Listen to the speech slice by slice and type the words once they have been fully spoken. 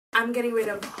I'm getting rid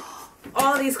of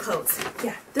all these clothes.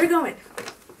 Yeah, they're going.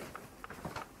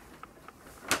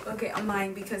 Okay, I'm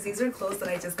lying because these are clothes that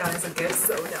I just got as a gift,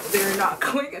 so no, they're not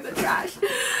going in the trash.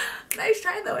 Nice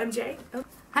try though, MJ. Oh.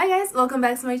 Hi guys, welcome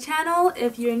back to my channel.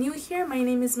 If you're new here, my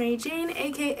name is Mary Jane,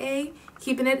 aka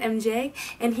Keeping It MJ,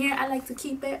 and here I like to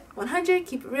keep it 100,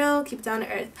 keep it real, keep it down to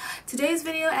earth. Today's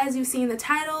video, as you've seen the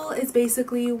title, is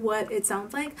basically what it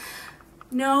sounds like.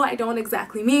 No, I don't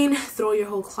exactly mean throw your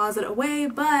whole closet away,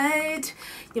 but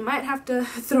you might have to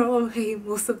throw away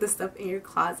most of the stuff in your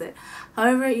closet.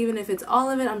 However, even if it's all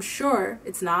of it, I'm sure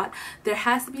it's not. There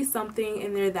has to be something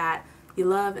in there that you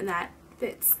love and that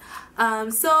fits.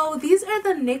 So these are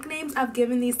the nicknames I've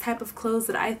given these type of clothes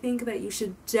that I think that you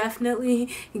should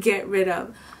definitely get rid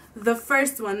of. The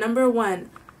first one, number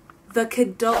one, the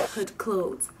kidulthood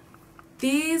clothes.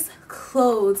 These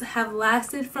clothes have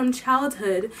lasted from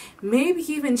childhood, maybe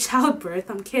even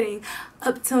childbirth, I'm kidding,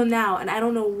 up till now. And I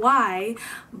don't know why,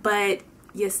 but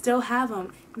you still have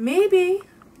them. Maybe,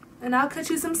 and I'll cut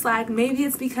you some slack, maybe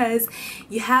it's because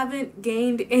you haven't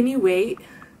gained any weight.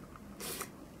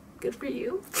 Good for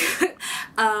you.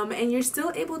 And you're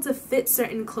still able to fit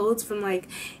certain clothes from like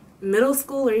middle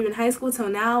school or even high school till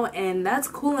now, and that's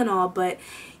cool and all, but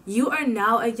you are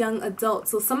now a young adult,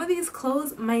 so some of these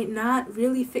clothes might not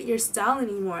really fit your style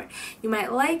anymore. You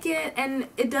might like it, and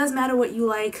it does matter what you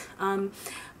like,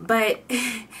 but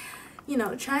you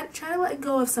know, try to let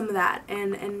go of some of that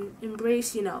and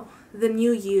embrace, you know, the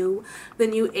new you, the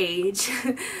new age,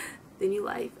 the new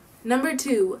life. Number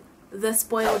two, the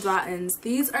spoiled rottens.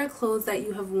 These are clothes that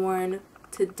you have worn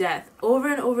to death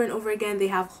over and over and over again. They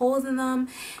have holes in them,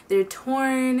 they're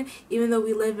torn, even though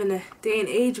we live in a day and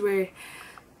age where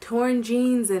torn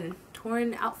jeans and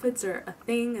torn outfits are a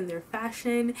thing and they're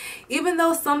fashion. Even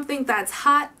though something that's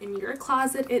hot in your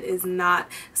closet, it is not.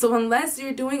 So unless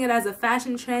you're doing it as a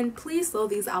fashion trend, please throw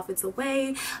these outfits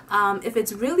away. If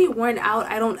it's really worn out,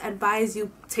 I don't advise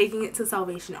you taking it to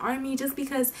Salvation Army, just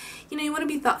because, you know, you want to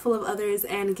be thoughtful of others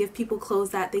and give people clothes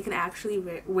that they can actually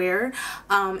wear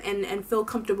and feel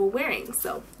comfortable wearing.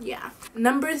 So yeah.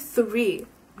 Number three,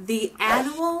 the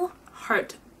annual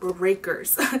heart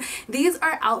breakers. These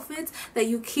are outfits that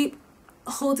you keep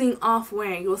holding off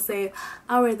wearing. You'll say,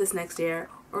 I'll wear this next year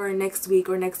or next week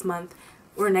or next month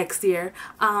or next year,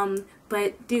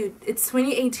 but dude, it's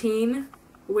 2018.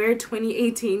 Wear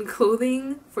 2018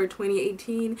 clothing for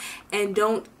 2018 and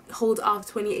don't hold off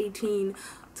 2018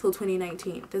 till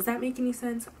 2019. Does that make any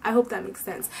sense? I hope that makes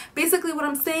sense. Basically what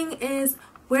I'm saying is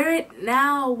wear it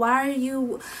now. Why are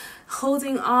you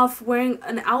holding off wearing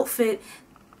an outfit?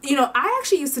 You know, I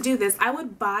actually used to do this. I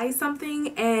would buy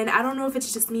something, and I don't know if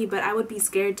it's just me, but I would be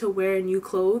scared to wear new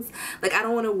clothes. Like, I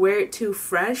don't want to wear it too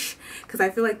fresh because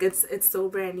I feel like it's so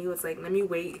brand new. It's like, let me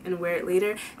wait and wear it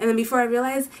later. And then before I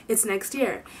realize, it's next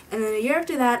year. And then a year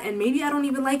after that, and maybe I don't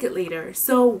even like it later.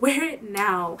 So wear it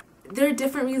now. There are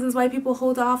different reasons why people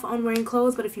hold off on wearing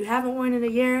clothes, but if you haven't worn it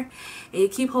a year and you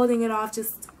keep holding it off,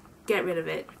 just get rid of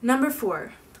it. Number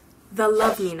four, the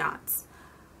love me nots.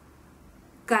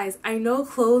 Guys, I know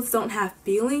clothes don't have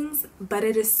feelings, but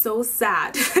it is so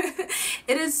sad.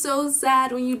 It is so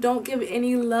sad when you don't give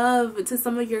any love to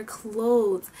some of your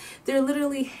clothes. They're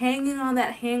literally hanging on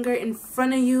that hanger in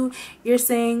front of you. You're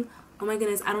saying, oh my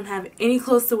goodness, I don't have any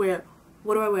clothes to wear.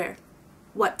 What do I wear?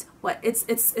 What?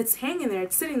 It's hanging there.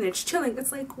 It's sitting there. It's chilling.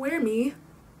 It's like, wear me.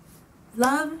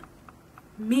 Love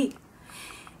me.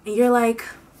 And you're like,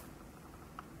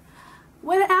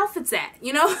 where the outfit's at?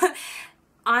 You know?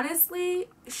 Honestly,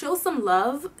 show some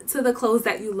love to the clothes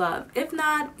that you love. If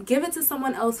not, give it to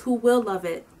someone else who will love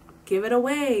it. Give it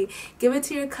away. Give it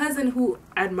to your cousin who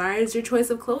admires your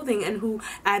choice of clothing and who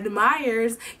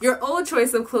admires your old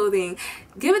choice of clothing.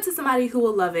 Give it to somebody who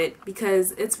will love it,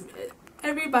 because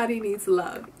everybody needs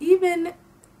love, even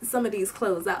some of these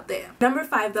clothes out there. Number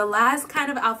five, the last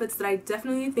kind of outfits that I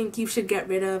definitely think you should get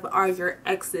rid of are your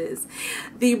exes.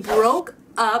 The broke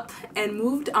up and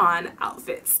moved on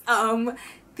outfits.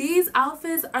 These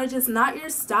outfits are just not your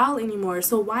style anymore,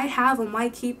 so why have them? Why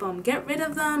keep them? Get rid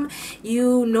of them.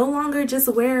 You no longer just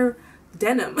wear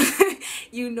denim.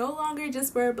 You no longer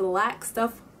just wear black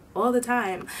stuff all the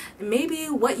time. Maybe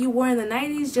what you wore in the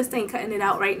 90s just ain't cutting it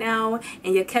out right now,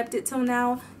 and you kept it till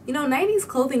now. You know, 90s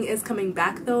clothing is coming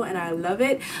back though, and I love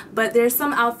it, but there's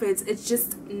some outfits, it's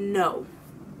just no.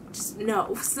 Just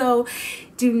no. So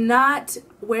do not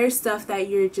wear stuff that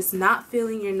you're just not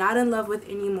feeling, you're not in love with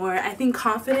anymore. I think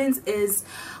confidence is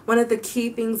one of the key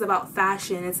things about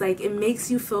fashion. It's like, it makes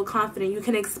you feel confident. You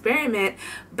can experiment,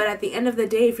 but at the end of the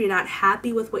day, if you're not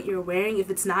happy with what you're wearing, if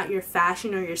it's not your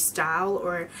fashion or your style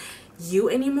or you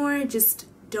anymore, just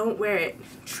don't wear it.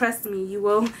 Trust me, you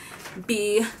will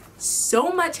be so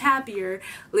much happier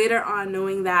later on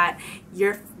knowing that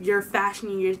your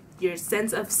fashion, your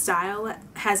sense of style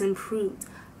has improved.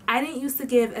 I didn't used to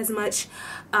give as much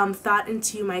thought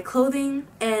into my clothing,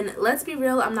 and let's be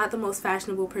real, I'm not the most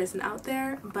fashionable person out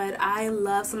there, but I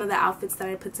love some of the outfits that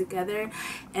I put together,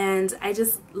 and I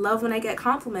just love when I get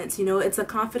compliments. You know, it's a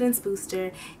confidence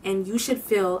booster, and you should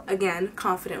feel, again,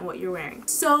 confident in what you're wearing.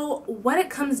 So what it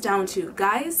comes down to,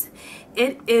 guys,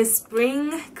 it is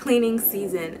spring cleaning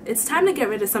season. It's time to get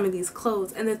rid of some of these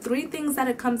clothes, and the 3 things that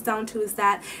it comes down to is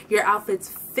that your outfits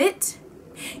fit,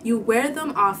 you wear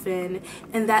them often,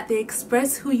 and that they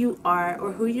express who you are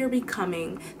or who you're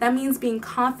becoming. That means being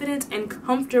confident and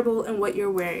comfortable in what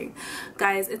you're wearing.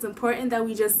 Guys, it's important that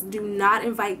we just do not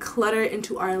invite clutter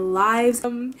into our lives.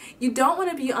 You don't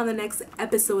want to be on the next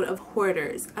episode of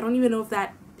Hoarders. I don't even know if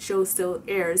that show still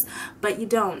airs, but you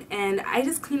don't. And I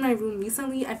just cleaned my room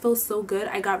recently. I feel so good.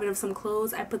 I got rid of some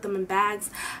clothes. I put them in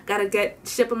bags. Gotta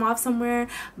ship them off somewhere.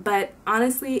 But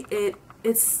honestly,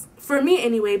 it's for me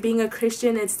anyway, being a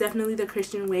Christian, it's definitely the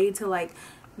Christian way to like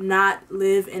not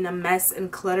live in a mess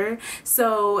and clutter.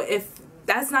 So if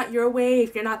that's not your way,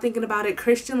 if you're not thinking about it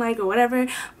Christian like or whatever,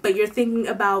 but you're thinking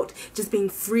about just being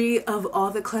free of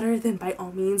all the clutter, then by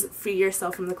all means free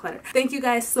yourself from the clutter. Thank you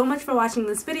guys so much for watching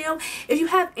this video. If you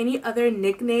have any other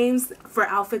nicknames for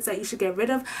outfits that you should get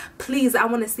rid of, please, I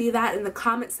want to see that in the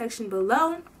comment section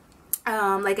below.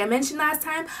 Like I mentioned last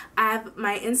time, I have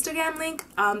my Instagram link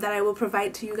that I will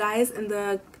provide to you guys in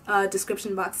the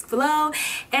description box below,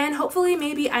 and hopefully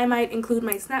maybe I might include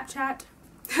my Snapchat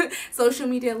social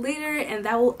media later, and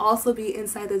that will also be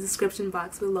inside the description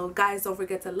box below. Guys, don't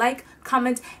forget to like,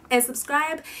 comment, and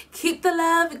subscribe. Keep the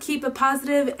love, keep it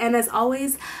positive, and as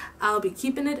always, I'll be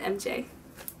keeping it MJ.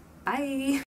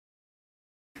 Bye.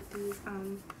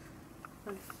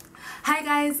 Hi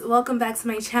guys, welcome back to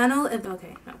my channel.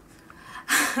 Okay, no.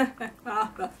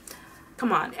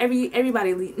 Come on,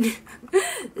 everybody leave.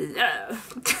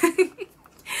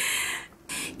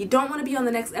 You don't want to be on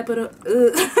the next episode.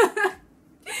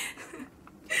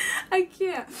 I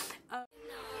can't.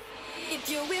 If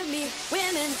you're with me,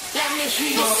 women, let me hear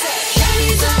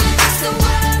you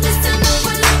say,